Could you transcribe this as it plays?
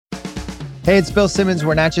Hey, it's Bill Simmons.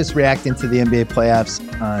 We're not just reacting to the NBA playoffs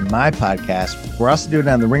on my podcast. We're also doing it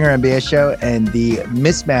on the Ringer NBA show and the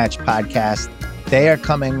Mismatch podcast. They are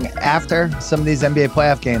coming after some of these NBA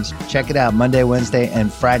playoff games. Check it out Monday, Wednesday,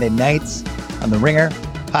 and Friday nights on the Ringer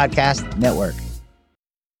Podcast Network.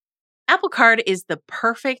 Apple Card is the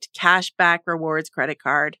perfect cashback rewards credit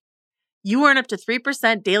card. You earn up to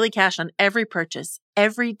 3% daily cash on every purchase,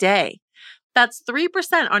 every day. That's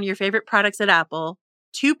 3% on your favorite products at Apple,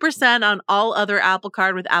 2% on all other Apple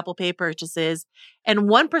Card with Apple Pay purchases, and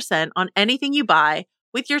 1% on anything you buy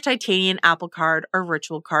with your titanium Apple Card or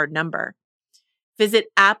virtual card number. Visit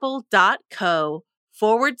apple.co/card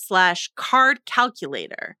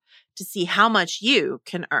calculator to see how much you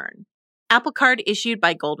can earn. Apple Card issued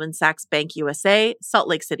by Goldman Sachs Bank USA, Salt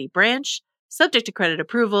Lake City branch, subject to credit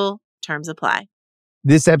approval. Terms apply.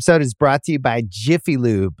 This episode is brought to you by Jiffy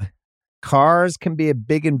Lube. Cars can be a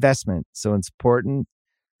big investment, so it's important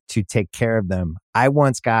to take care of them. I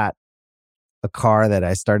once got a car that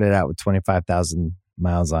I started out with 25,000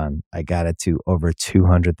 miles on. I got it to over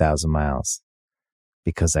 200,000 miles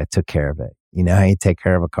because I took care of it. You know how you take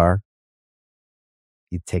care of a car?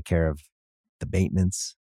 You take care of the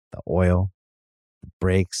maintenance, the oil, the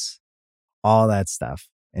brakes, all that stuff.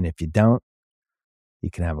 And if you don't,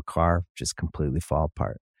 you can have a car just completely fall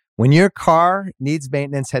apart. When your car needs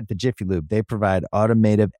maintenance, head to Jiffy Lube. They provide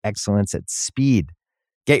automotive excellence at speed.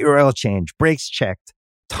 Get your oil change, brakes checked,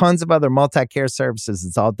 tons of other multi-care services.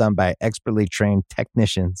 It's all done by expertly trained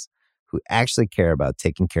technicians who actually care about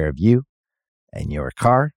taking care of you and your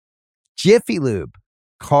car. Jiffy Lube,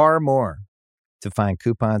 car more. To find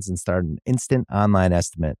coupons and start an instant online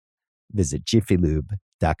estimate, visit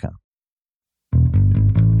jiffylube.com.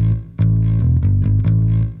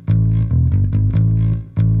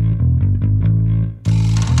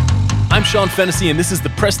 I'm Sean Fennessy, and this is the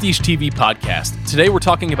Prestige TV podcast. Today, we're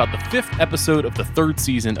talking about the 5th episode of the 3rd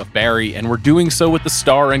season of Barry, and we're doing so with the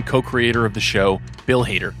star and co-creator of the show, Bill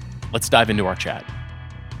Hader. Let's dive into our chat.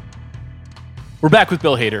 We're back with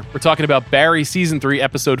Bill Hader. We're talking about Barry Season 3,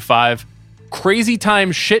 Episode 5, Crazy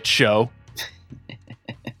Time Shit Show.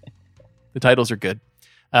 The titles are good.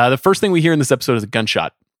 The first thing we hear in this episode is a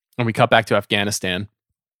gunshot, and we cut back to Afghanistan.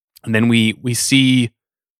 And then we see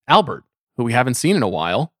Albert, who we haven't seen in a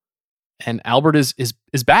while. And Albert is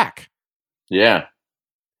back. Yeah.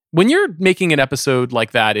 When you're making an episode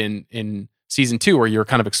like that in season 2, where you're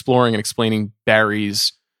kind of exploring and explaining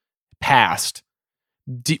Barry's past,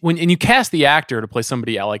 when you cast the actor to play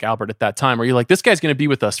somebody like Albert at that time, are you like, this guy's going to be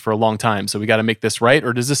with us for a long time, so we got to make this right?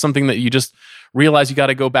 Or is this something that you just realize you got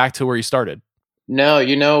to go back to where you started?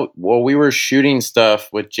 No, we were shooting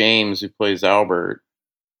stuff with James, who plays Albert.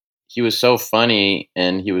 He was so funny,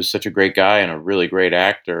 and he was such a great guy and a really great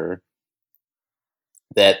actor.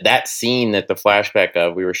 That scene that the flashback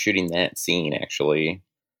of, we were shooting that scene actually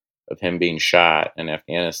of him being shot in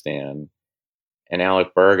Afghanistan. And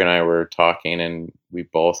Alec Berg and I were talking, and we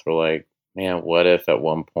both were like, man, what if at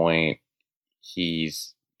one point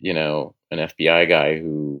he's, an FBI guy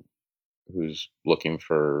who's looking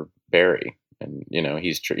for Barry, and,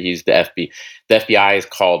 he's the FBI is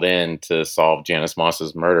called in to solve Janice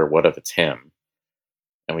Moss's murder. What if it's him?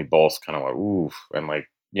 And we both kind of went, ooh, and like,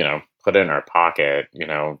 put it in our pocket,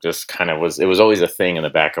 just kind of it was always a thing in the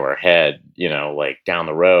back of our head, like down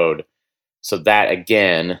the road. So that,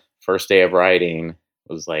 again, first day of writing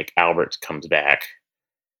was like, Albert comes back,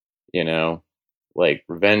 like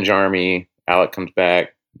Revenge Army, Alec comes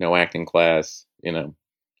back, no acting class,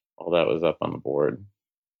 all that was up on the board.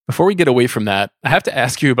 Before we get away from that, I have to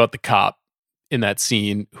ask you about the cop in that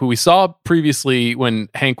scene, who we saw previously when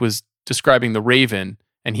Hank was describing the Raven.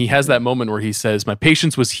 And he has that moment where he says, my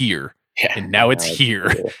patience was here, and now it's here.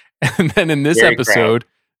 Cool. And then in this Very episode,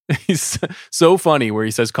 he's so funny where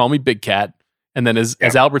he says, call me Big Cat. And then as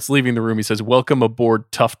Albert's leaving the room, he says, welcome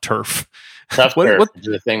aboard Tough Turf. Tough Turf is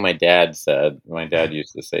the thing my dad said. My dad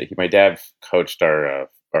used to say. My dad coached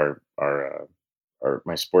my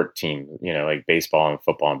sport team, like baseball and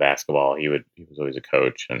football and basketball. He was always a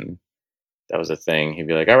coach, and that was a thing. He'd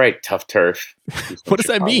be like, all right, Tough Turf. What does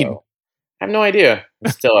that mean? I have no idea. I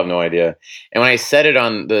still have no idea. And when I said it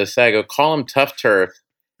on the set, I go, call him Tough Turf.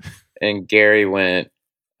 And Gary went,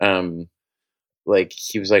 like,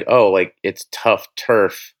 he was like, oh, like, it's Tough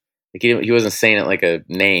Turf. Like, he wasn't saying it like a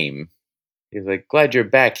name. He was like, glad you're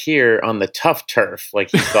back here on the Tough Turf. Like,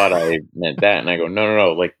 he thought I meant that. And I go,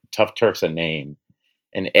 no. Like, Tough Turf's a name.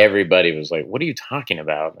 And everybody was like, what are you talking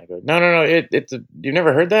about? And I go, no. You've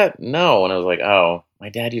never heard that? No. And I was like, oh, my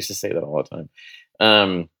dad used to say that all the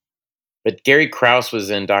time. But Gary Krause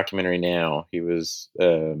was in Documentary Now. He was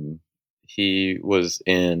in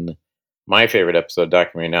my favorite episode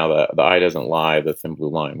documentary now, the Eye Doesn't Lie, the Thin Blue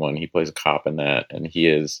Line one. He plays a cop in that, and he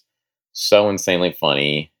is so insanely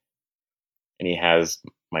funny. And he has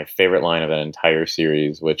my favorite line of that entire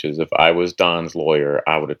series, which is, if I was Don's lawyer,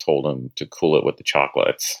 I would have told him to cool it with the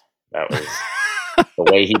chocolates. That was the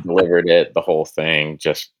way he delivered it. The whole thing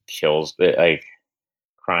just kills it, like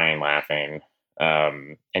crying, laughing.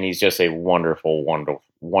 And he's just a wonderful, wonderful,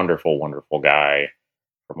 wonderful, wonderful guy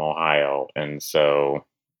from Ohio. And so,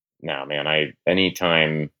 no, man,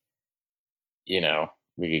 anytime,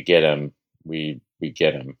 we could get him, we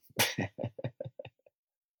get him.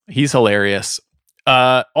 He's hilarious.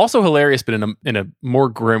 Also hilarious, but in a more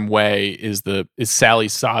grim way, is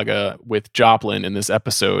Sally's saga with Joplin in this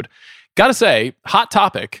episode. Gotta say, hot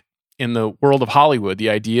topic in the world of Hollywood, the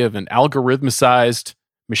idea of an algorithmicized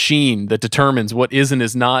machine that determines what is and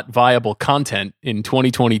is not viable content in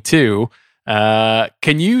 2022.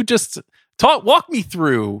 Can you just walk me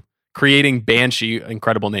through creating Banshee,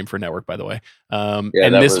 incredible name for a network, by the way, and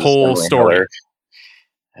this whole story? Heller.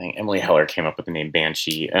 I think Emily Heller came up with the name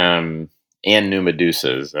Banshee, and New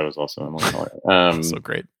Medusas. That was also Emily Heller. So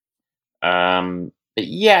great. But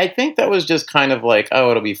yeah, I think that was just kind of like, oh,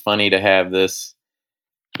 it'll be funny to have this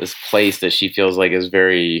place that she feels like is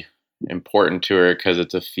very important to her, because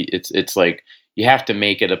it's like you have to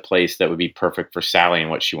make it a place that would be perfect for Sally and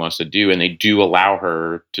what she wants to do, and they do allow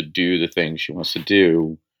her to do the things she wants to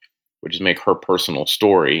do, which is make her personal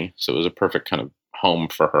story. So it was a perfect kind of home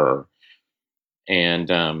for her.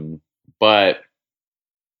 And but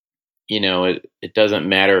it doesn't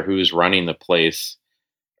matter who's running the place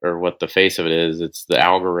or what the face of it is. It's the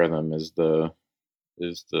algorithm is the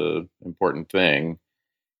important thing.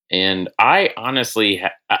 And I honestly,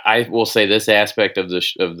 I will say this aspect of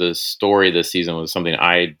the story this season was something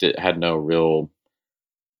I had no real,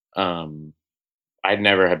 I'd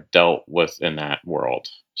never have dealt with in that world.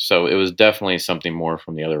 So it was definitely something more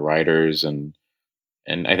from the other writers, and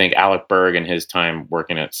I think Alec Berg in his time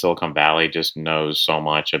working at Silicon Valley just knows so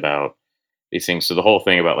much about these things. So the whole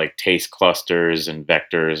thing about like taste clusters and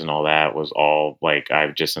vectors and all that was all like,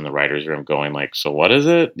 I'm just in the writer's room going like, so what is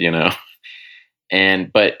it?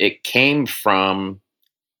 But it came from,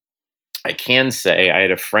 I can say, I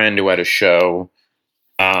had a friend who had a show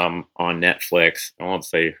on Netflix. I won't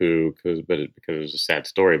say who, because it was a sad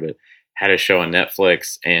story, but had a show on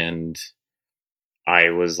Netflix, and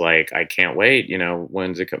I was like, I can't wait.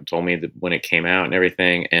 When's it come? Told me that when it came out and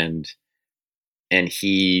everything, and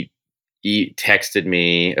he texted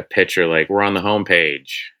me a picture like, we're on the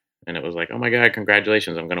homepage, and it was like, oh my god,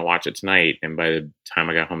 congratulations! I'm going to watch it tonight. And by the time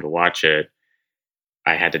I got home to watch it,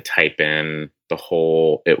 I had to type in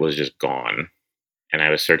it was just gone. And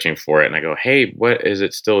I was searching for it, and I go, hey, what is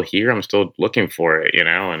it still here? I'm still looking for it,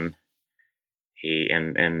 and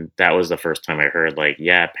and that was the first time I heard like,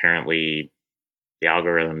 yeah, apparently the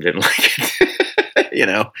algorithm didn't like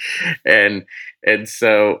it, and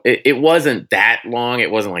so it wasn't that long. It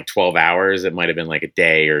wasn't like 12 hours. It might've been like a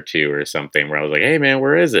day or two or something where I was like, hey man,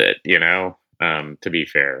 where is it? To be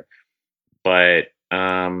fair, but,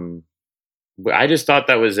 I just thought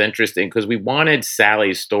that was interesting because we wanted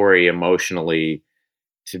Sally's story emotionally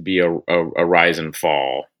to be a rise and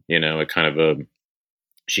fall, a kind of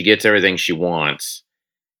she gets everything she wants.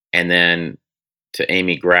 And then to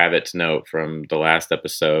Amy Gravitt's note from the last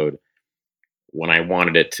episode, when I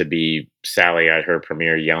wanted it to be Sally at her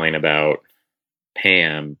premiere yelling about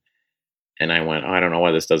Pam, and I went, oh, I don't know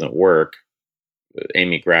why this doesn't work.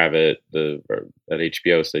 Amy Gravitt at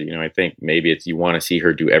HBO said, I think maybe it's you want to see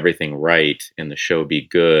her do everything right and the show be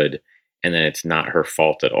good, and then it's not her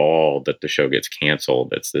fault at all that the show gets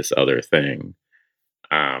canceled. It's this other thing.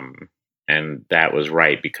 And that was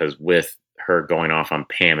right, because with her going off on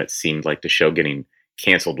Pam, it seemed like the show getting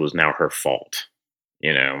canceled was now her fault.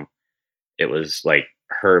 It was like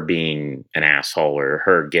her being an asshole or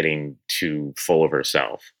her getting too full of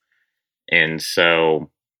herself. And so,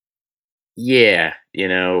 yeah,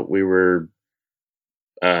 we were,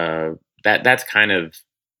 that's kind of,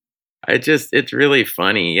 it's really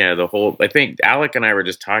funny. Yeah. I think Alec and I were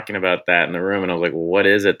just talking about that in the room, and I was like, well, what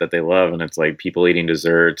is it that they love? And it's like people eating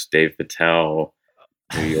desserts, Dave Patel,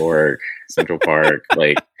 New York, Central Park.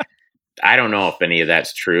 Like, I don't know if any of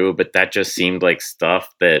that's true, but that just seemed like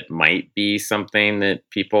stuff that might be something that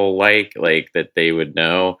people like that they would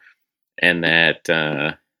know. And that,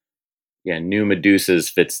 New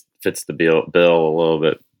Medusas fits the bill a little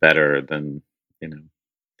bit better than,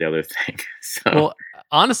 the other thing. So. Well,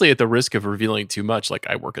 honestly, at the risk of revealing too much, like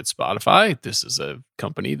I work at Spotify. This is a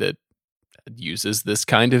company that uses this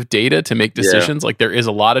kind of data to make decisions. Yeah. Like there is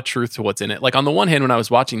a lot of truth to what's in it. Like on the one hand, when I was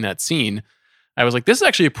watching that scene, I was like, this is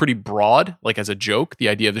actually a pretty broad, like as a joke, the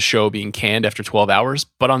idea of the show being canned after 12 hours.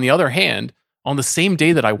 But on the other hand, on the same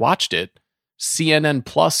day that I watched it, CNN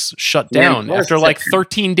Plus shut down after like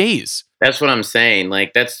 13 days. That's what I'm saying.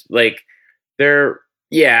 Like, that's like a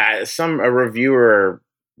reviewer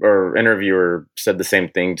or interviewer said the same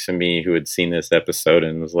thing to me who had seen this episode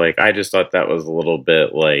and was like, I just thought that was a little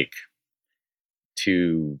bit like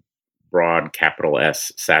too broad, capital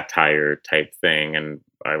S satire type thing. And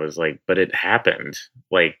I was like, but it happened.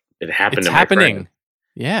 Like, it happened. It's to happening. My friend.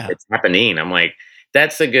 Yeah. It's happening. I'm like,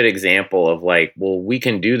 that's a good example of like, well, we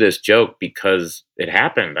can do this joke because it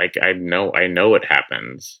happened. Like, I know it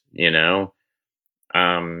happens, you know?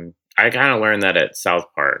 I kind of learned that at South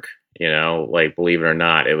Park, you know, like, believe it or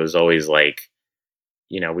not, it was always like,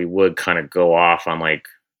 you know, we would kind of go off on like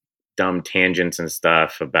dumb tangents and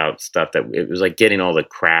stuff about stuff that it was like getting all the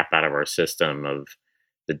crap out of our system of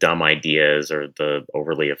the dumb ideas or the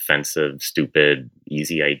overly offensive, stupid,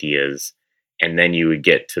 easy ideas. And then you would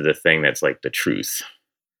get to the thing that's like the truth.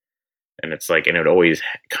 And it's like, and it would always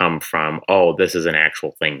come from, oh, this is an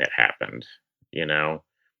actual thing that happened, you know?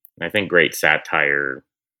 And I think great satire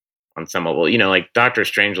on some level, you know, like Dr.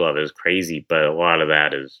 Strangelove is crazy, but a lot of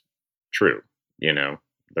that is true, you know?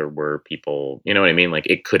 There were people, you know what I mean? Like,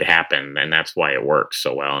 it could happen, and that's why it works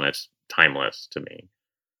so well, and it's timeless to me.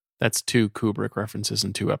 That's 2 Kubrick references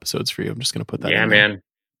in 2 episodes for you. I'm just going to put that in there. there. Man.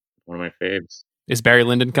 One of my faves. Is Barry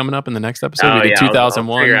Lyndon coming up in the next episode? Oh, we did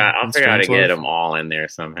 2001. I'll figure out how to get them all in there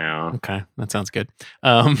somehow. Okay, that sounds good.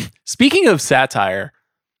 Speaking of satire,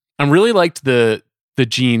 I really liked the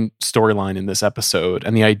Gene storyline in this episode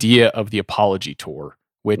and the idea of the apology tour,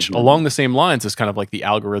 which along the same lines is kind of like the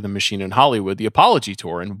algorithm machine in Hollywood, the apology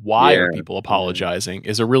tour, and why are people apologizing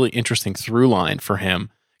is a really interesting through line for him.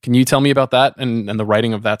 Can you tell me about that and the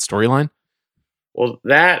writing of that storyline? Well,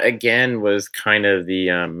 that again was kind of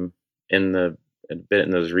the in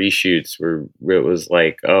those reshoots where it was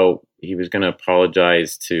like, oh, he was going to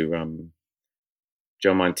apologize to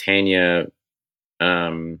Joe Mantegna,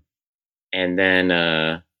 and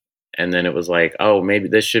then it was like, oh, maybe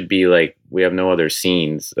this should be like, we have no other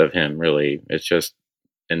scenes of him, really. It's just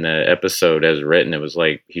in the episode as written, it was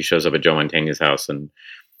like he shows up at Joe Mantegna's house, and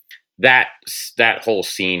that whole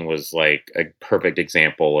scene was like a perfect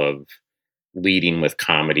example of leading with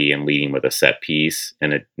comedy and leading with a set piece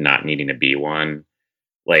and it not needing to be one.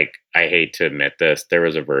 Like, I hate to admit this, there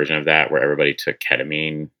was a version of that where everybody took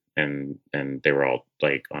ketamine and they were all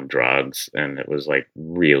like on drugs, and it was like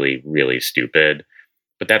really, really stupid.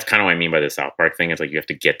 But that's kind of what I mean by the South Park thing. It's like you have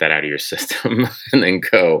to get that out of your system and then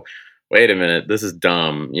go, wait a minute, this is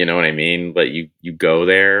dumb. You know what I mean? But you go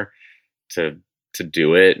there to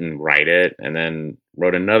do it and write it, and then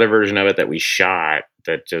wrote another version of it that we shot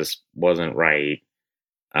that just wasn't right.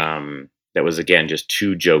 That was, again, just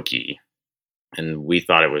too jokey. And we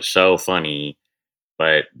thought it was so funny,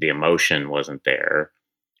 but the emotion wasn't there.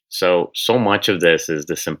 So much of this is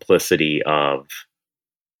the simplicity of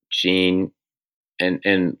Gene.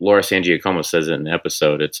 And Laura San Giacomo says it in the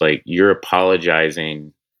episode. It's like, you're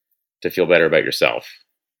apologizing to feel better about yourself.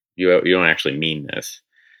 You don't actually mean this.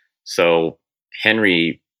 So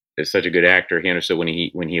Henry is such a good actor. He understood when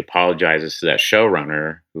he apologizes to that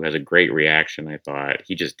showrunner, who has a great reaction. I thought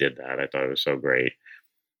he just did that. I thought it was so great.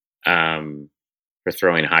 For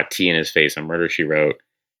throwing hot tea in his face on Murder, She Wrote.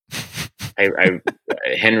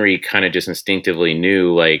 Henry kind of just instinctively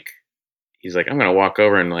knew, like, he's like, I'm going to walk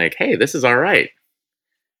over and like, hey, this is all right.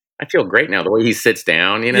 I feel great now. The way he sits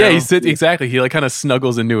down, you know? Yeah, he sits, exactly. He like kind of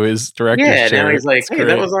snuggles into his director's chair. Yeah, now he's like, hey,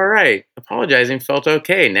 that was all right. Apologizing felt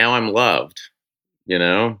okay. Now I'm loved. You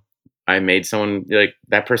know? I made someone, like,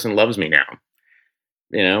 that person loves me now.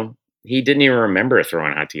 You know? He didn't even remember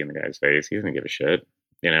throwing hot tea in the guy's face. He doesn't give a shit.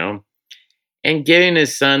 You know? And getting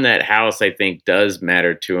his son that house, I think, does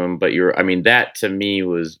matter to him. But that to me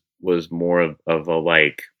was more of a,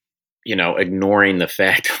 like, you know, ignoring the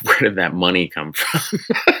fact of where did that money come from?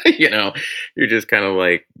 You know, you're just kind of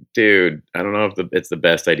like, dude, I don't know if it's the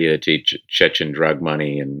best idea to teach Chechen drug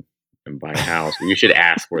money and buy a house. You should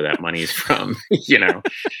ask where that money's from, you know?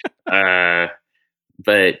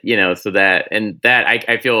 But, you know, so that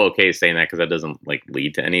I feel okay saying that because that doesn't like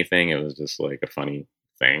lead to anything. It was just like a funny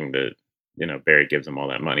thing that, you know, Barry gives him all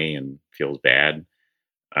that money and feels bad.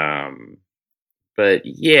 But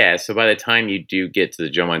yeah, so by the time you do get to the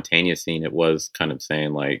Joe Mantegna scene, it was kind of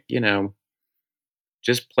saying like, you know,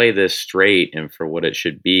 just play this straight and for what it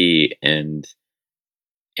should be, and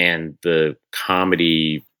the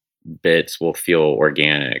comedy bits will feel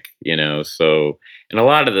organic, you know. So, and a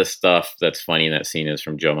lot of the stuff that's funny in that scene is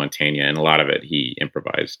from Joe Mantegna, and a lot of it he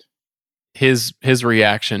improvised. his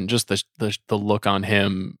reaction, just the look on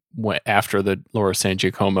him after the Laura San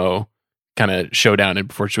Giacomo kind of showdown and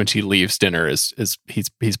before when she leaves dinner is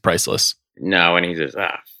he's priceless. No, and he says,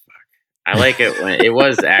 fuck. I like it when it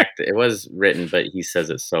was written, but he says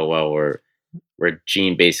it so well where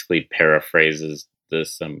Gene basically paraphrases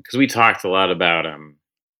this because we talked a lot about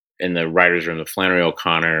in the writers' room, the Flannery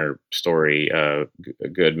O'Connor story, A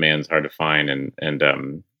Good Man's Hard to Find, and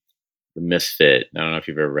The Misfit. I don't know if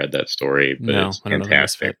you've ever read that story, but no, it's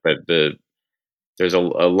fantastic. But there's a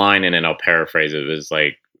line in it, I'll paraphrase it, is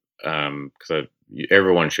like, because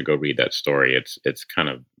everyone should go read that story. It's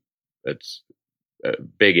a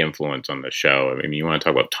big influence on the show. I mean, you want to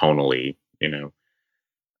talk about tonally,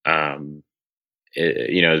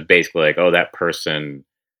 it's basically like, oh, that person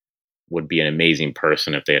would be an amazing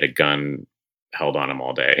person if they had a gun held on them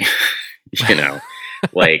all day.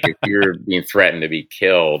 Like if you're being threatened to be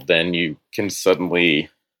killed, then you can suddenly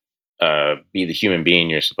be the human being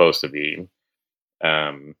you're supposed to be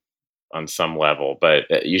on some level.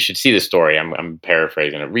 But you should see the story. I'm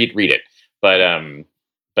paraphrasing it. Read it.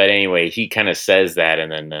 But anyway, he kind of says that,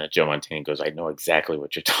 and then Joe Montana goes, "I know exactly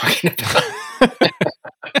what you're talking about."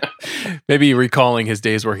 Maybe recalling his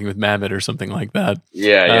days working with Mamet or something like that.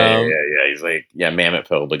 Yeah. He's like, Mamet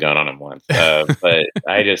pulled a gun on him once. But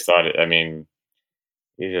I just thought,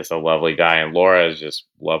 he's just a lovely guy, and Laura is just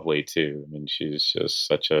lovely too. I mean, she's just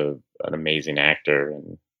such an amazing actor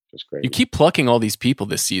and just great. You keep plucking all these people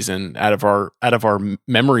this season out of our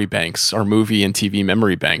memory banks, our movie and TV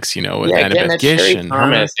memory banks. Annabeth Gish and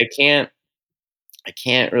Thomas. I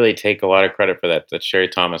can't really take a lot of credit for that. That Sherry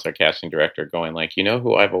Thomas, our casting director, going like,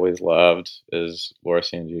 who I've always loved is Laura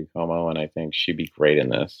San Giacomo, and I think she'd be great in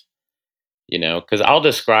this. Because I'll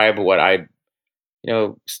describe what I,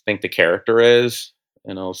 think the character is,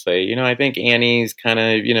 and I'll say, I think Annie's kind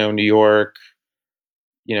of, New York,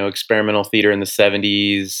 experimental theater in the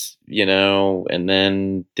 70s, and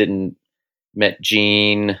then met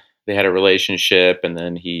Gene. They had a relationship, and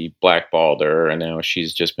then he blackballed her, and now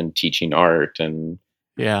she's just been teaching art in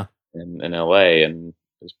LA, and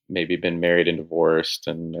has maybe been married and divorced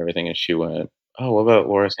and everything. And she went, "Oh, what about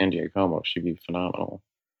Laura San Giacomo? She'd be phenomenal."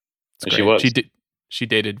 And she was. She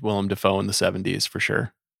dated Willem Dafoe in the 70s for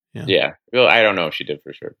sure. Yeah. Well, I don't know if she did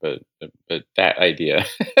for sure, but that idea.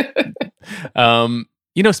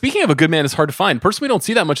 Speaking of A Good Man Is Hard to Find, person we don't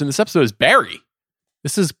see that much in this episode is Barry.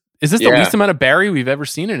 Is this the least amount of Barry we've ever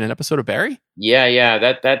seen in an episode of Barry? Yeah.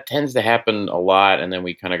 That tends to happen a lot, and then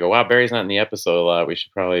we kind of go, "Wow, Barry's not in the episode a lot. We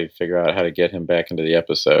should probably figure out how to get him back into the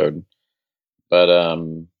episode." But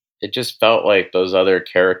it just felt like those other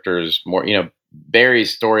characters more.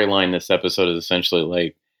 Barry's storyline this episode is essentially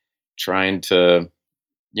like trying to,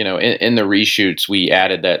 in the reshoots, we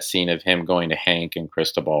added that scene of him going to Hank and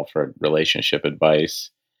Cristobal for relationship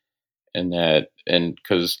advice, and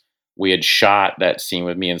because we had shot that scene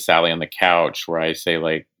with me and Sally on the couch where I say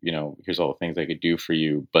like, here's all the things I could do for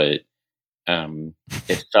you. But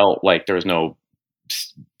it felt like there was no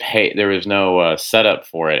setup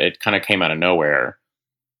for it. It kind of came out of nowhere.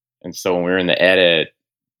 And so when we were in the edit,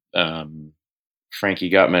 Frankie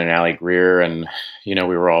Gutman and Allie Greer, and, we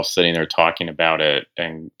were all sitting there talking about it.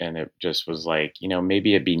 And it just was like,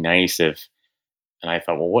 maybe it'd be nice if, and I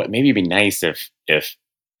thought, well, maybe it'd be nice if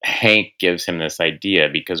Hank gives him this idea,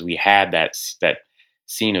 because we had that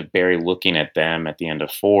scene of Barry looking at them at the end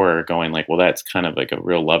of 4 going like, well, that's kind of like a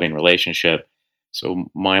real loving relationship. So in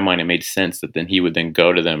my mind, it made sense that then he would then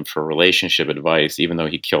go to them for relationship advice, even though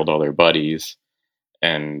he killed all their buddies.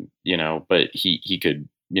 And, but he could,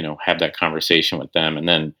 have that conversation with them. And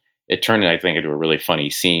then it turned, I think, into a really funny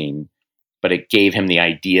scene, but it gave him the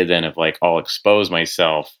idea then of like, I'll expose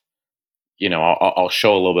myself, I'll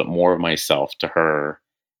show a little bit more of myself to her.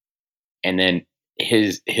 And then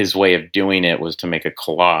his way of doing it was to make a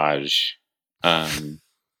collage. And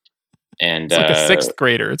it's like a 6th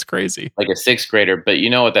grader. It's crazy. Like a 6th grader. But you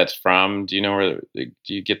know what that's from? Do you know do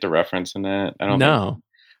you get the reference in that? I don't know.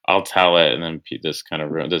 I'll tell it, and then this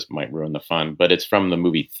might ruin the fun, but it's from the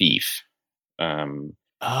movie Thief. Of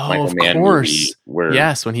course.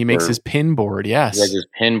 Yes, when he makes his pin board. Yes. He has his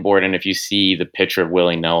pin board, and if you see the picture of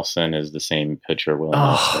Willie Nelson is the same picture of Willie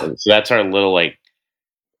Nelson. So that's our little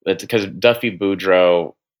that's because Duffy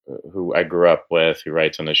Boudreaux, who I grew up with, who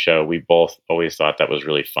writes on the show, we both always thought that was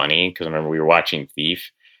really funny, because I remember we were watching Thief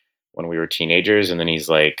when we were teenagers, and then he's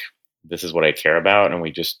like, "This is what I care about," and we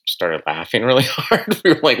just started laughing really hard.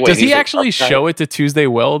 We were like, "Wait, does he actually show it to Tuesday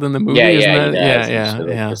Weld in the movie?" Yeah.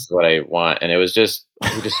 This is what I want, and it was just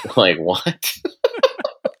we just were like, "What?"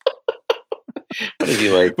 What is he,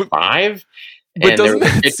 like 5? But doesn't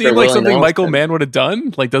it picture seem of like Willie something Michael Nelson. Mann would have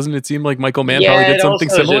done? Like, doesn't it seem like Michael Mann Yeah, probably did it something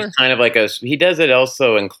also is similar? just kind of like he does it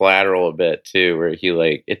also in Collateral a bit too, where he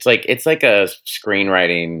it's like a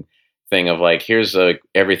screenwriting thing of like, here's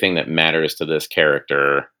everything that matters to this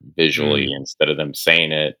character visually. Instead of them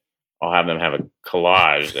saying it, I'll have them have a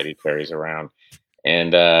collage that he carries around.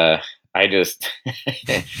 And I just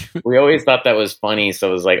we always thought that was funny, so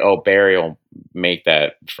it was like, oh, Barry will make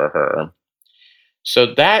that for her.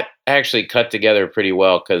 So that actually cut together pretty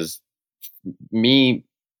well, because me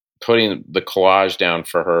putting the collage down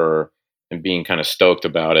for her and being kind of stoked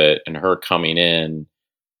about it, and her coming in,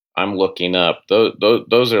 I'm looking up.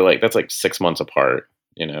 Those are that's like 6 months apart.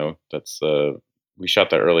 That's we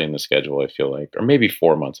shot that early in the schedule, I feel like, or maybe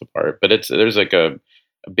 4 months apart. But there's like a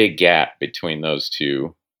big gap between those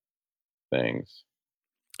two things.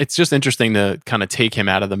 It's just interesting to kind of take him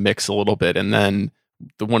out of the mix a little bit, and then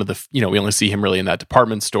we only see him really in that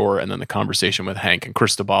department store, and then the conversation with Hank and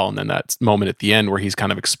Cristobal, and then that moment at the end where he's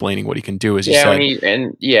kind of explaining what he can do, as you said.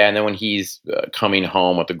 And then when he's coming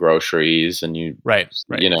home with the groceries, and right,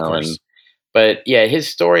 but yeah, his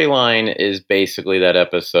storyline is basically that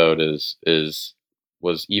episode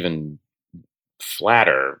was even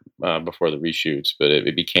flatter before the reshoots, but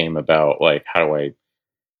it became about like, how do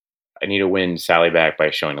I need to win Sally back by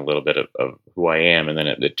showing a little bit of who I am, and then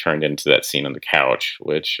it turned into that scene on the couch,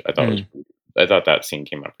 which I thought I thought that scene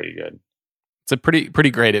came out pretty good. It's a pretty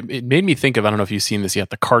great. It made me think of, I don't know if you've seen this yet,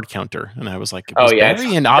 the card counter, and I was like,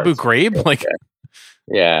 Barry and Abu Ghraib? Like,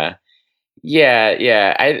 yeah.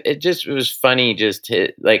 It was funny.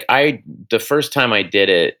 The first time I did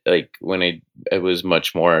it, like when it was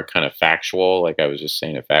much more kind of factual, like I was just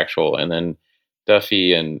saying it factual, and then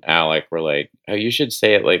Duffy and Alec were like, "Oh, you should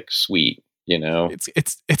say it like sweet." It's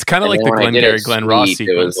kind of like the Glengarry Glen Ross sequence.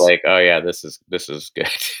 It was like, oh yeah, this is good.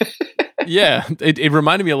 Yeah, it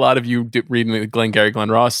reminded me a lot of you reading the Glengarry Glen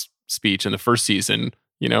Ross speech in the first season.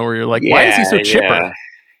 Where you're like, why is he so chipper? Yeah.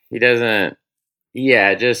 He doesn't.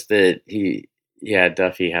 Yeah, just that he. Yeah,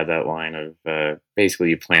 Duffy had that line of basically,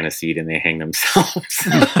 you plant a seed and they hang themselves.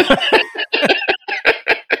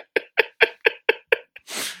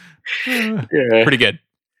 Yeah. Pretty good.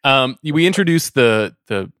 We introduced the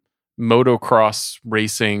motocross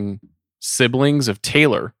racing siblings of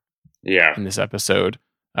Taylor. Yeah. In this episode,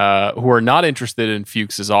 who are not interested in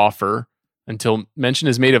Fuchs's offer until mention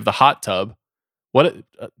is made of the hot tub. What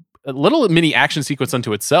a little mini action sequence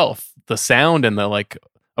unto itself. The sound and the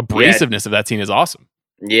abrasiveness of that scene is awesome.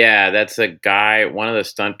 Yeah, that's a guy, one of the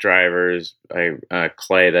stunt drivers,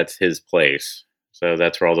 Clay. That's his place. So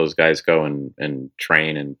that's where all those guys go and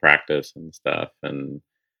train and practice and stuff. And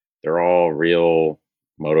they're all real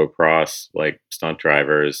motocross stunt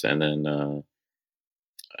drivers. And then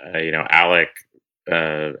Alec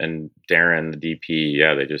and Darren, the DP,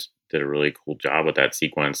 yeah, they just did a really cool job with that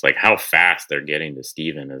sequence. Like, how fast they're getting to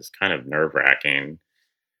Steven is kind of nerve-wracking.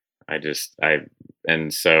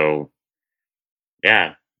 And so,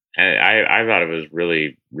 yeah, I thought it was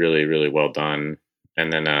really, really, really well done.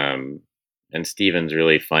 And then, and Steven's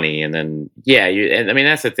really funny. And then, yeah,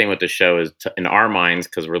 that's the thing with the show is in our minds,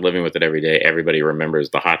 because we're living with it every day, everybody remembers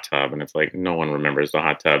the hot tub, and it's like, no one remembers the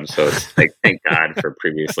hot tub. So it's like, thank God for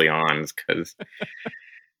Previously Ons, because,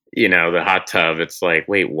 the hot tub, it's like,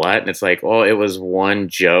 wait, what? And it's like, well, it was one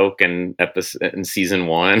joke in season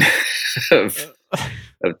 1 of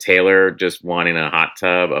Taylor just wanting a hot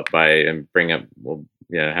tub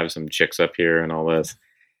have some chicks up here and all this.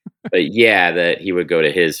 But yeah, that he would go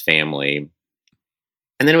to his family.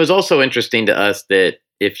 And then it was also interesting to us that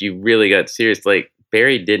if you really got serious, like,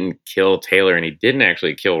 Barry didn't kill Taylor and he didn't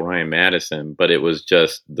actually kill Ryan Madison, but it was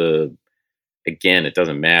just again, it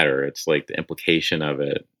doesn't matter. It's like the implication of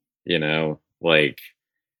it,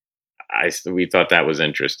 we thought that was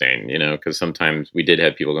interesting, because sometimes we did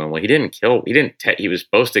have people going, well, he was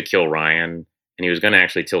supposed to kill Ryan, and he was going to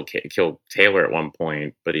actually kill Taylor at one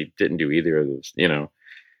point, but he didn't do either of those,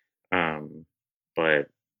 but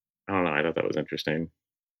I don't know. I thought that was interesting.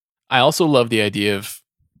 I also love the idea of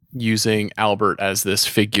using Albert as this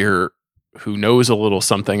figure who knows a little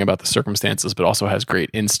something about the circumstances, but also has great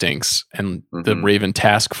instincts, and the Raven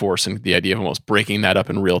task force, and the idea of almost breaking that up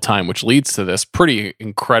in real time, which leads to this pretty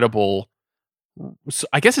incredible,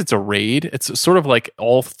 I guess it's a raid. It's sort of like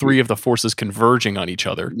all three of the forces converging on each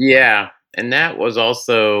other. Yeah. And that was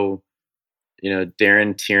also,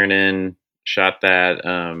 Darren Tiernan shot that,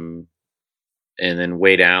 and then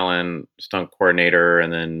Wade Allen, stunt coordinator,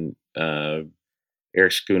 and then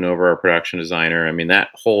Eric Schoonover, our production designer. I mean, that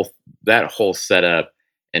whole setup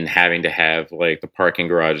and having to have the parking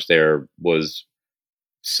garage there was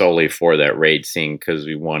solely for that raid scene because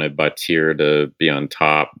we wanted Batir to be on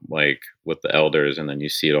top, like with the elders, and then you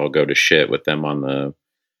see it all go to shit with them on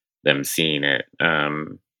them seeing it.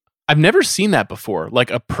 I've never seen that before,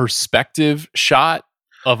 like a perspective shot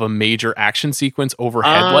of a major action sequence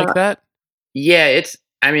overhead like that. Yeah,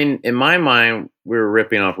 I mean, in my mind, we were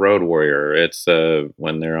ripping off Road Warrior. It's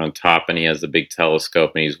when they're on top and he has the big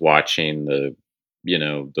telescope and he's watching the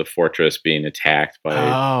fortress being attacked by.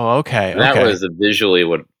 Oh, okay. That was visually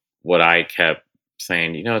what I kept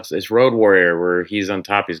saying. It's Road Warrior where he's on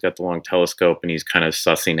top. He's got the long telescope and he's kind of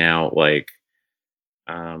sussing out like,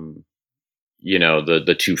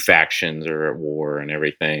 the two factions are at war and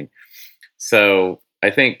everything. So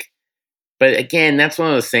I think. But again, that's one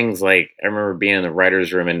of those things, like, I remember being in the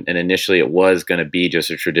writer's room and initially it was going to be just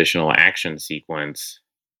a traditional action sequence.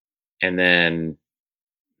 And then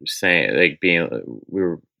we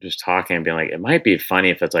were just talking and being like, it might be funny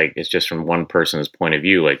if it's just from one person's point of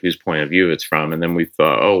view, like whose point of view it's from. And then we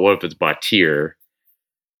thought, oh, what if it's Batir?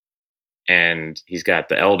 And he's got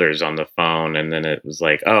the elders on the phone. And then it was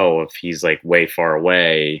like, oh, if he's like way far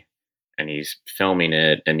away and he's filming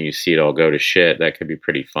it and you see it all go to shit, that could be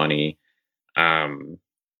pretty funny.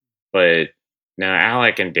 But now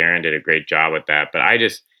Alec and Darren did a great job with that. But I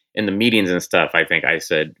just, in the meetings and stuff, I think I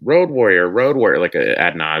said Road Warrior, like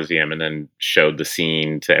ad nauseum, and then showed the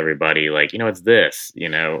scene to everybody, like, it's this,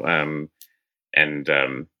 and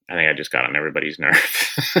I think I just got on everybody's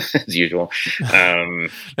nerves as usual.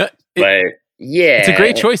 But yeah, it's a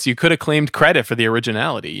great choice. You could have claimed credit for the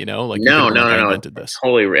originality, like no, I invented this.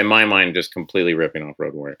 Totally, in my mind, just completely ripping off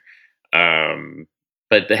Road Warrior.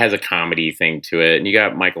 But it has a comedy thing to it. And you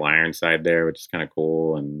got Michael Ironside there, which is kind of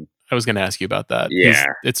cool. And I was going to ask you about that. Yeah.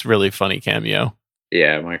 It's really funny cameo.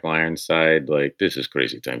 Yeah, Michael Ironside, like, this is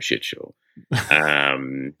Crazy Time shit show.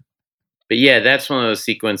 But yeah, that's one of those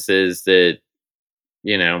sequences that,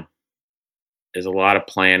 there's a lot of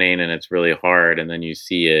planning and it's really hard. And then you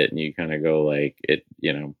see it and you kind of go like,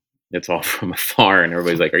 it's all from afar. And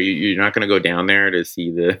everybody's like, you're not going to go down there to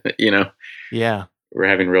see the, Yeah. We're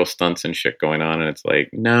having real stunts and shit going on. And it's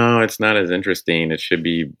like, no, it's not as interesting. It should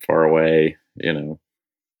be far away,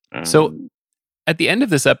 So at the end of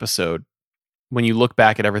this episode, when you look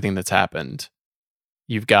back at everything that's happened,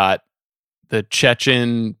 you've got the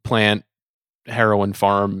Chechen plant heroin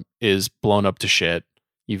farm is blown up to shit.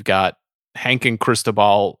 You've got Hank and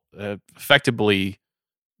Cristobal effectively,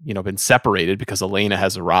 been separated because Elena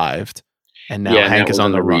has arrived. And now Hank is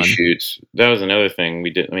on the run. Reshoots. That was another thing we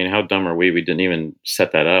did. I mean, how dumb are we? We didn't even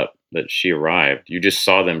set that up, that she arrived. You just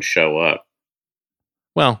saw them show up.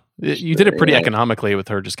 Well, you did it pretty economically with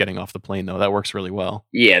her just getting off the plane, though. That works really well.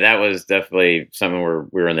 Yeah, that was definitely something where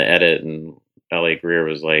we were in the edit, and Elliot Greer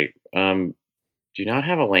was like, do you not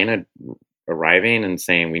have Elena arriving and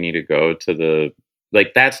saying we need to go to the...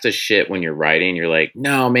 Like, that's the shit when you're writing. You're like,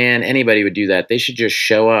 no, man, anybody would do that. They should just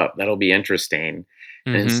show up. That'll be interesting.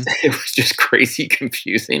 And instead, it was just crazy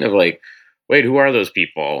confusing of like, wait, who are those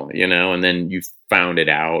people? And then you found it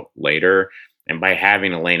out later. And by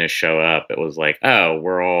having Elena show up, it was like,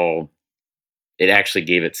 oh, it actually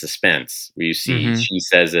gave it suspense. Where you see, she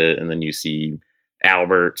says it, and then you see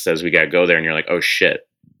Albert says we got to go there. And you're like, oh shit,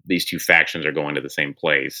 these two factions are going to the same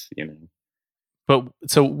place, But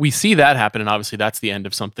so we see that happen. And obviously that's the end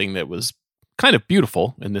of something that was kind of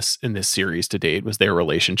beautiful in this series to date, was their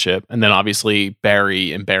relationship. And then obviously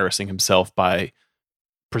Barry embarrassing himself by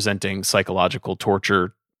presenting psychological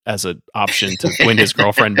torture as an option to win his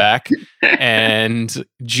girlfriend back. And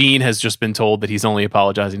Gene has just been told that he's only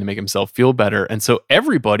apologizing to make himself feel better. And so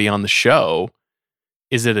everybody on the show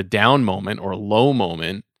is at a down moment or a low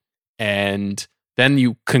moment. And then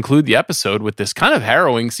you conclude the episode with this kind of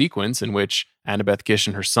harrowing sequence in which Annabeth Gish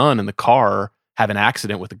and her son in the car have an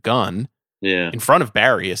accident with a gun. Yeah. In front of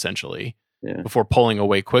Barry, essentially, before pulling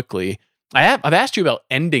away quickly. I've asked you about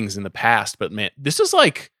endings in the past, but man, this is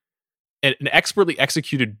like an expertly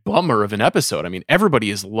executed bummer of an episode. I mean, everybody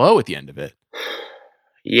is low at the end of it.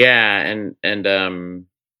 Yeah, and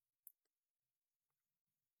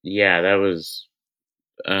yeah, that was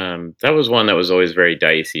one that was always very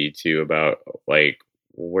dicey too, about like,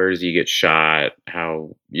 where does he get shot?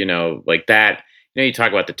 How, like that, you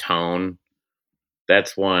talk about the tone.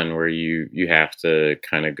 That's one where you have to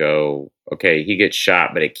kind of go, okay, he gets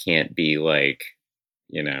shot, but it can't be like,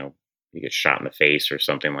 he gets shot in the face or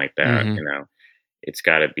something like that. It's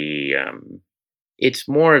got to be, it's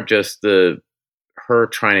more of just her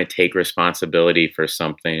trying to take responsibility for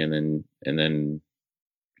something. And then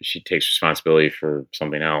she takes responsibility for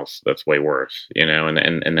something else that's way worse,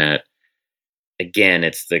 and that again,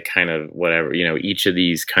 it's the kind of whatever, each of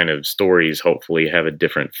these kind of stories hopefully have a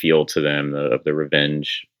different feel to them of the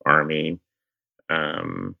revenge army.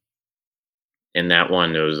 And that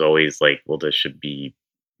one, it was always like, well, this should be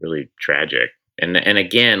really tragic. And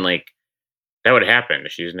again, like that would happen.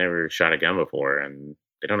 She's never shot a gun before and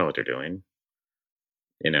they don't know what they're doing,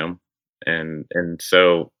 and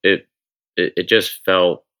so it just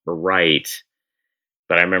felt right.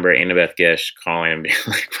 But I remember Annabeth Gish calling and being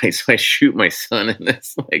like, wait, so I shoot my son in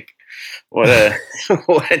this? Like, what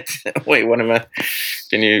wait, what am I,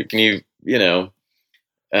 can you,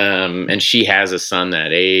 and she has a son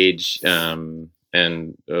that age, and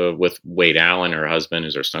with Wade Allen, her husband,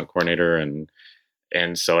 is her stunt coordinator.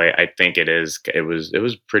 And so I think it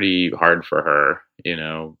was pretty hard for her,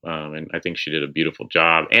 and I think she did a beautiful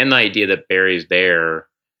job. And the idea that Barry's there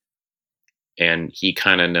and he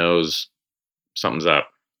kind of knows something's up,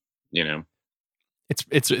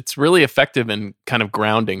 It's really effective and kind of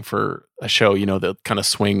grounding for a show, that kind of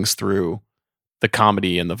swings through the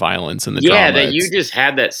comedy and the violence and the drama. Yeah, that you just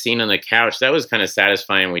had that scene on the couch. That was kind of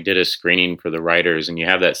satisfying. We did a screening for the writers, and you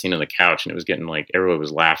have that scene on the couch, and it was getting like everyone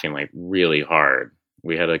was laughing like really hard.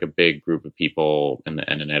 We had like a big group of people in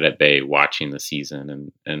an edit bay watching the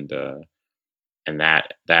season, and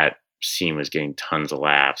that scene was getting tons of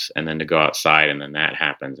laughs. And then to go outside, and then that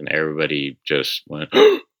happens, and everybody just went,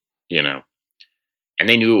 and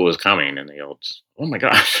they knew it was coming, and they all just, oh my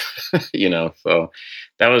gosh, So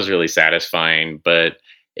that was really satisfying. But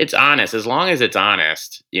it's honest, as long as it's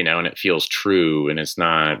honest, and it feels true, and it's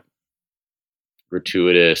not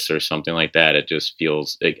gratuitous or something like that. It just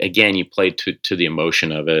feels, again, you play to the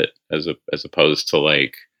emotion of it as opposed to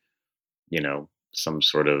like, some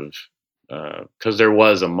sort of, because there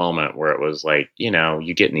was a moment where it was like,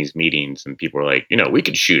 you get in these meetings and people are like, we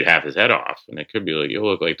could shoot half his head off, and it could be like, you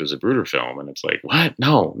look like there's a Zapruder film, and it's like, what?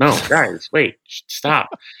 No, guys, wait,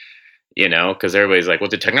 stop. Because everybody's like, well,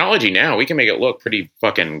 the technology now, we can make it look pretty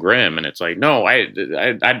fucking grim. And it's like, no, I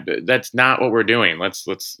that's not what we're doing. Let's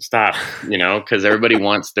stop, because everybody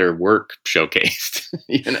wants their work showcased,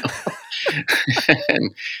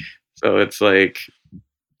 And so it's like,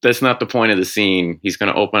 that's not the point of the scene. He's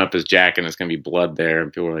going to open up his jacket and there's going to be blood there.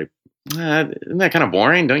 And people are like, isn't that kind of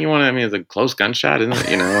boring? Don't you want to, it's a close gunshot, isn't it?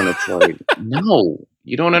 And it's like, no,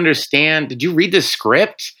 you don't understand. Did you read the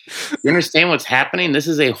script? You understand what's happening? This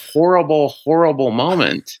is a horrible, horrible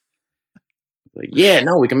moment. Like, yeah,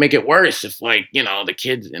 no, we can make it worse if the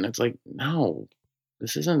kids, and it's like, no,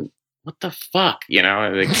 this isn't, what the fuck,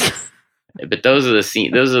 like, but those are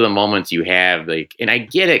the moments you have, like, and I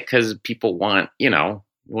get it, because people want,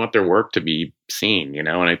 want their work to be seen, and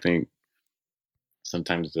I think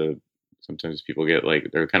sometimes people get like,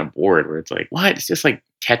 they're kind of bored where it's like, what? It's just like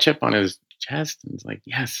ketchup on his chest. And it's like,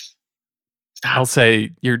 yes, stop. I'll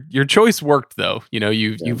say your choice worked though.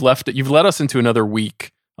 You've led us into another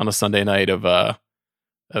week on a Sunday night of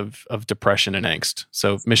depression and angst.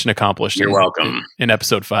 So mission accomplished. You're welcome. In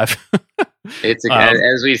episode 5. It's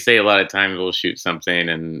as we say a lot of times, we'll shoot something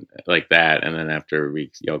and like that, and then after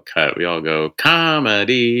we yell cut, we all go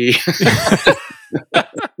comedy.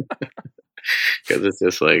 Because it's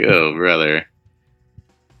just like, oh, brother.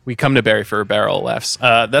 We come to Barry for a barrel of laughs.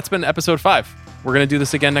 That's been episode 5. We're going to do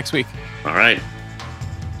this again next week. All right.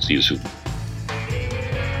 See you soon.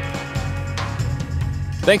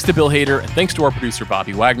 Thanks to Bill Hader, and thanks to our producer,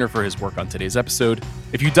 Bobby Wagner, for his work on today's episode.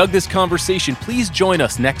 If you dug this conversation, please join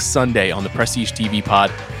us next Sunday on the Prestige TV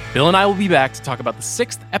pod. Bill and I will be back to talk about the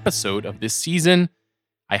 6th episode of this season.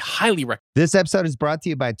 I highly recommend. This episode is brought to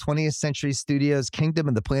you by 20th Century Studios' Kingdom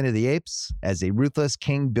of the Planet of the Apes. As a ruthless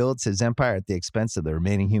king builds his empire at the expense of the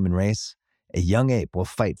remaining human race, a young ape will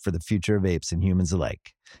fight for the future of apes and humans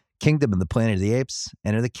alike. Kingdom of the Planet of the Apes.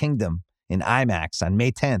 Enter the kingdom in IMAX on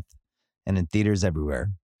May 10th and in theaters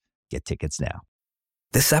everywhere. Get tickets now.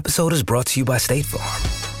 This episode is brought to you by State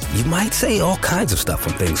Farm. You might say all kinds of stuff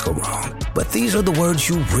when things go wrong, but these are the words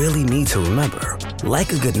you really need to remember.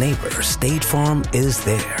 Like a good neighbor, State Farm is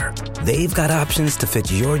there. They've got options to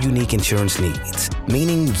fit your unique insurance needs,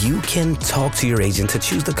 meaning you can talk to your agent to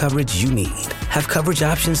choose the coverage you need, have coverage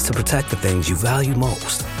options to protect the things you value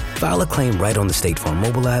most, file a claim right on the State Farm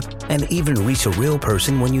mobile app, and even reach a real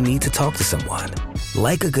person when you need to talk to someone.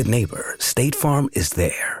 Like a good neighbor, State Farm is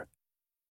there.